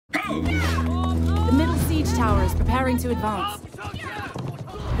The middle siege tower is preparing to advance.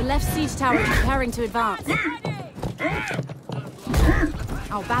 The left siege tower is preparing to advance.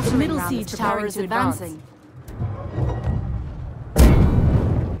 Our battle middle siege tower is advancing.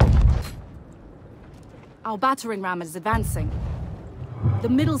 Our battering ram is advancing. The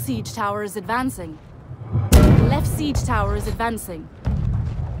middle siege tower is advancing. The left siege tower is advancing.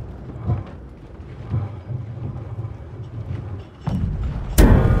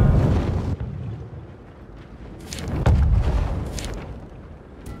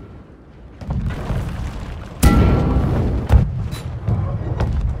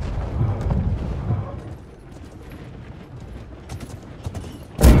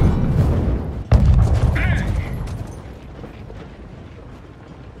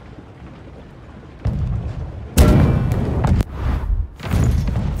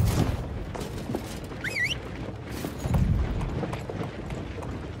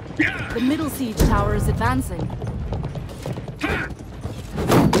 The middle siege tower is advancing.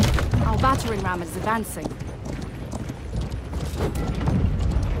 Our battering ram is advancing.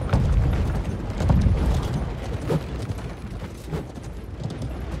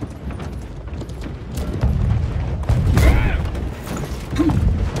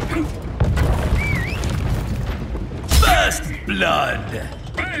 First blood!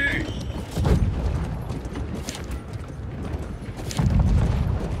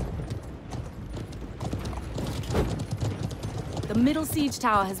 The middle siege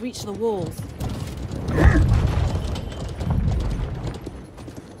tower has reached the walls.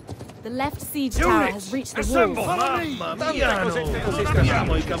 The left siege tower has reached the walls.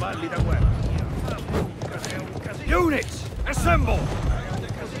 Units, assemble!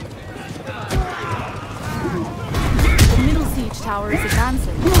 The middle siege tower is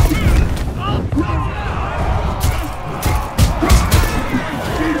advancing.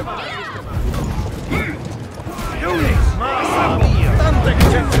 Units! Tante che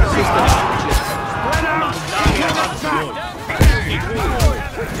c'è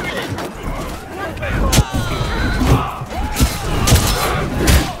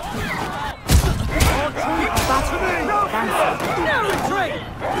No retreat!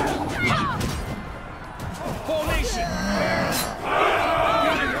 formation!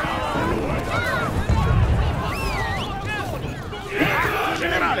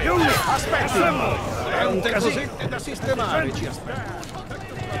 Generale! Units! Aspetti! È un così da sistemare, ci aspetta.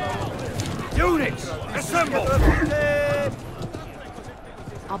 Units! Assemble!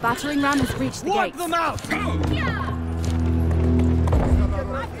 Our battering ram has reached the Wipe gates. them out!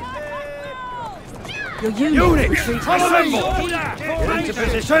 Your units Units! retreat. Assemble! Into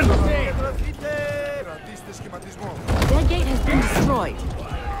position! Their gate has been destroyed.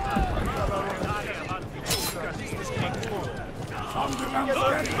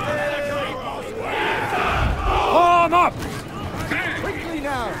 Form up! Quickly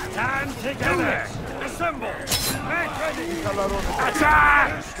now! Stand together! Assemble! Make ready!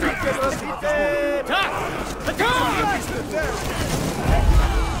 Attack! For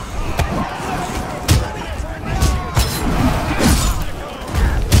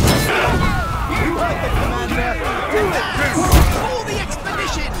the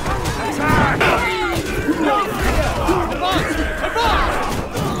expedition! Attack!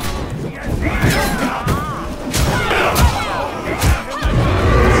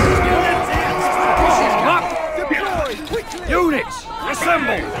 Units,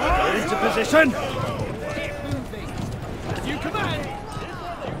 assemble! Into position! You command!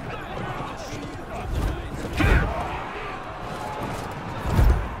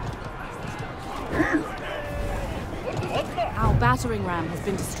 Our battering ram has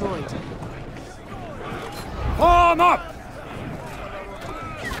been destroyed. Form up!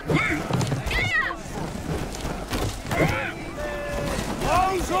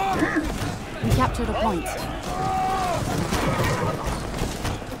 Close up! We captured a point.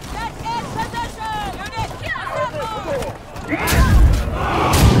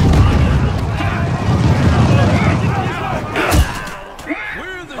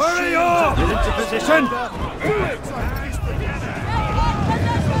 Hurry up! Into position!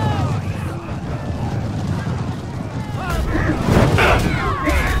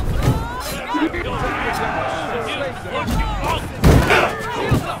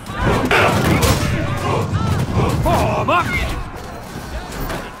 Form up!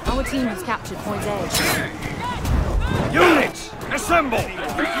 Our team has captured point A. Units, assemble!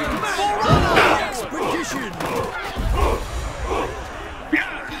 Expedition!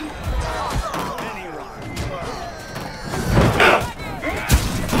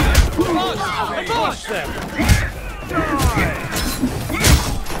 Finish them!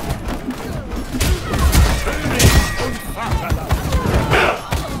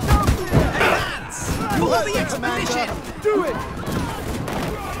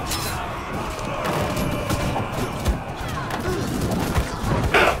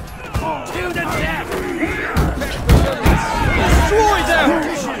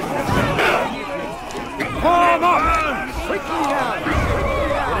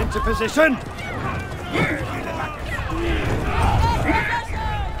 position!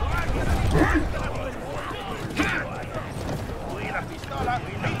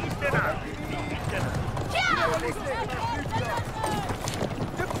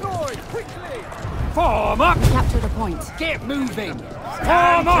 Deploy, quickly! Form up! Capture the point. Get moving!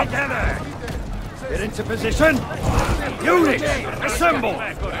 Form up! Get into position! Units, assemble!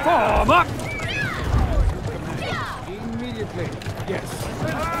 Form up! Immediately. Yes.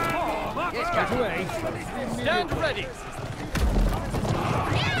 Form up! Get away. Stand ready.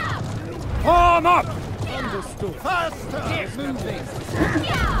 Form up! Understood. Faster! Get moving!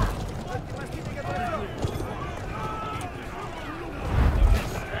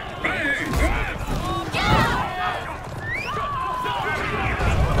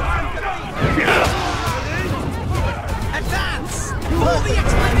 Advance! For the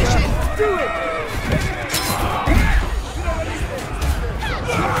expedition! Do it!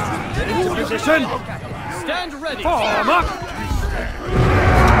 Get into position! Stand ready. Form up!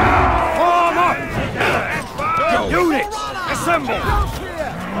 Form up! Units, assemble!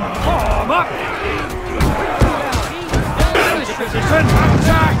 Form up! Into position!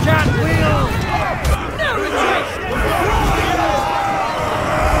 Attack at will! No retreat.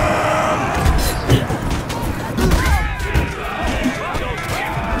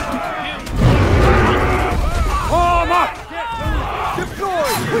 Form up! Deploy!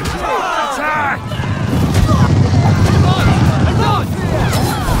 Quickly! Attack!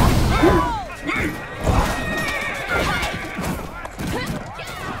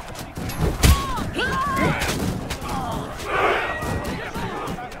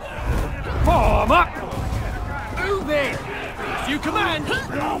 Form up! Move in. As you command.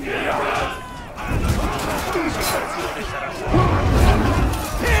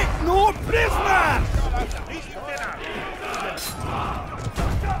 Take no prisoner!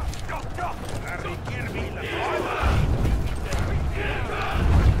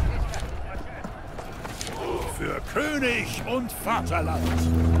 Für König und Vaterland!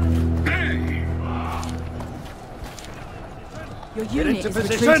 Your Get unit into is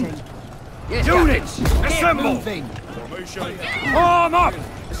position! retreating. Units, Get assemble! moving! Form up!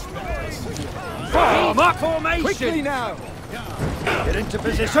 Form up! Quickly Formation! now! Get into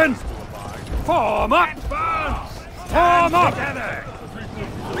position! Form up! Form up!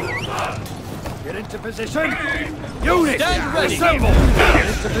 Get into position! Units, Stand ready. assemble! Get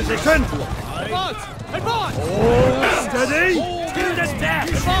into position! Advance. Advance. Hold steady! To the death!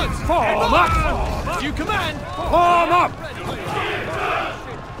 Advance. Form up! As you command. Form up!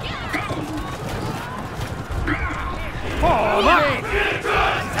 Form up!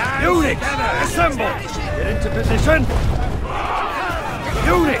 Units, assemble! Get into position!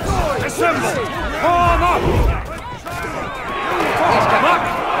 Units, assemble! Form up! Form up!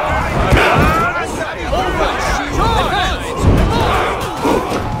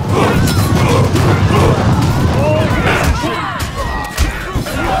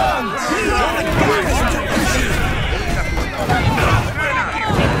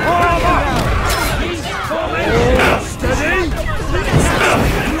 Form up! Hold steady!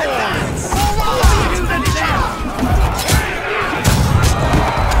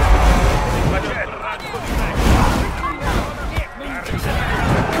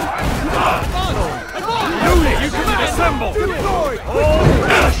 Units, assemble!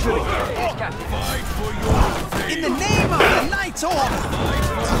 In the name of the Knight's Order!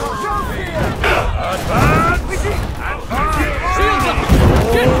 Advance! Shields up.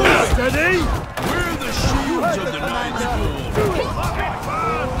 Get moving. Steady! We're the shields of the Knight's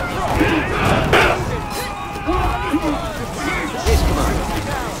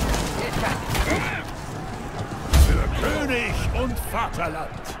Für König und Vaterland!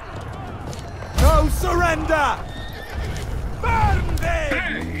 No surrender! Burn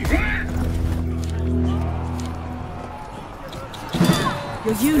them!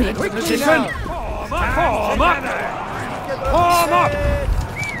 Your unit is Position! retreating. Form up! Form up!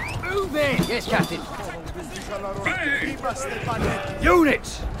 Move it! Yes, Captain.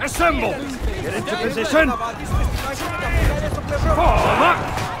 Units, assemble! Get into position! Form up!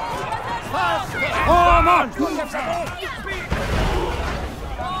 Form up!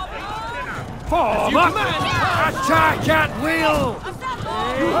 Form up! Attack at will!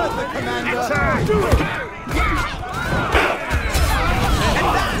 You heard the commander! Attack!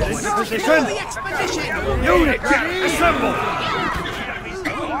 Get into position! The expedition! Units, assemble!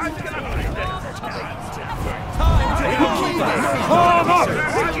 Form up!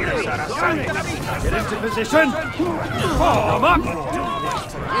 Get into position! Form up!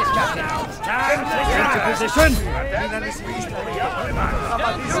 Into position!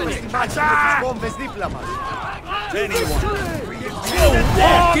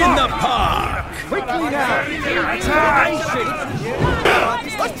 Walk in the park! Quickly now! Attack!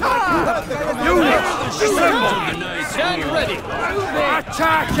 Units, assemble! Stand ready.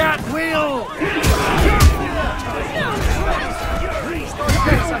 Attack at will!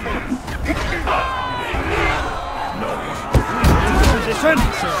 Position!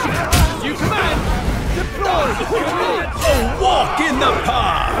 You command. Deploy. A walk in the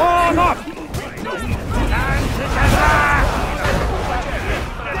park! Form up!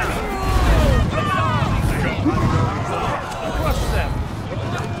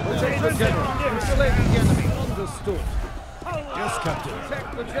 Select the enemy. Understood. Yes, Captain. Protect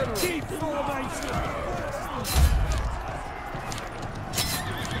the general. Keep formation.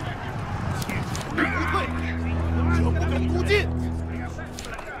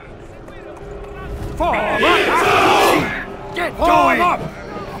 Form up! Get going! Up!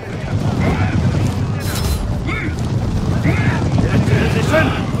 Get into position!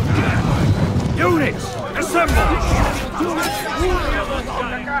 Units, assemble!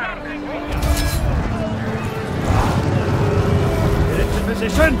 Get into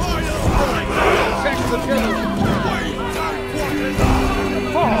position!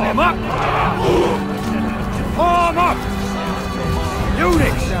 Form up! Form up!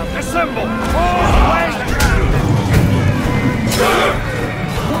 Units, assemble! Form away!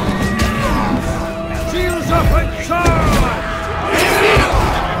 Shields up and charge!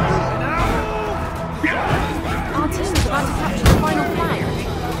 Our team is about to capture the final flag.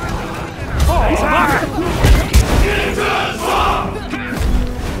 Form up!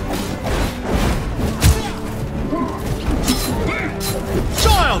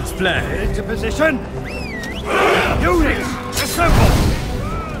 Child's play! Get into position! Units, assemble!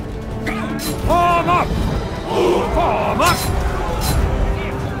 Form up! Form up!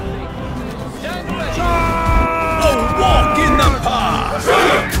 A walk in the park!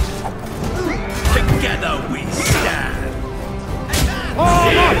 Together we stand!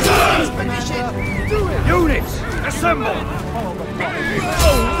 Form up! Expedition. Units, assemble!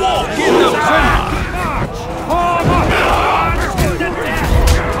 A walk in the park! March! Form up! March to the death!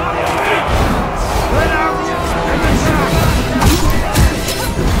 Let out and attack!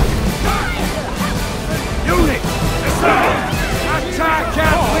 Units, assemble! Attack at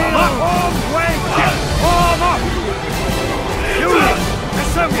will! Form wing! Form up! Units,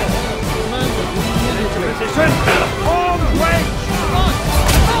 assemble! Into position! Form wing!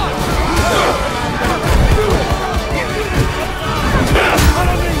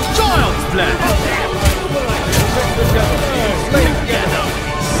 Child's play! Together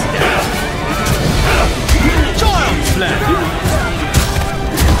we stand! Child's play!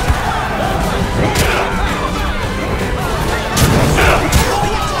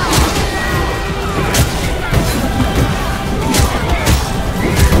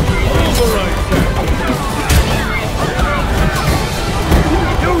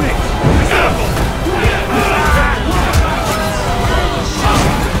 Units, assemble!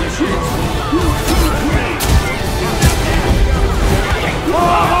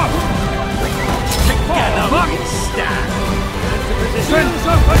 Form up! Together we stand! Positions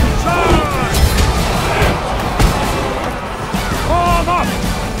up and charge! Form up!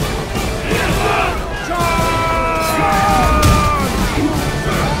 Charge!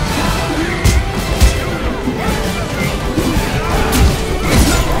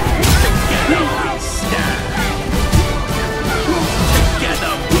 Together we stand!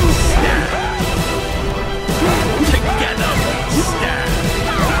 Together we stand! Together we stand!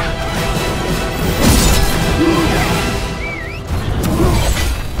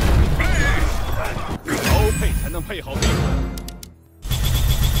 高配才能配好兵。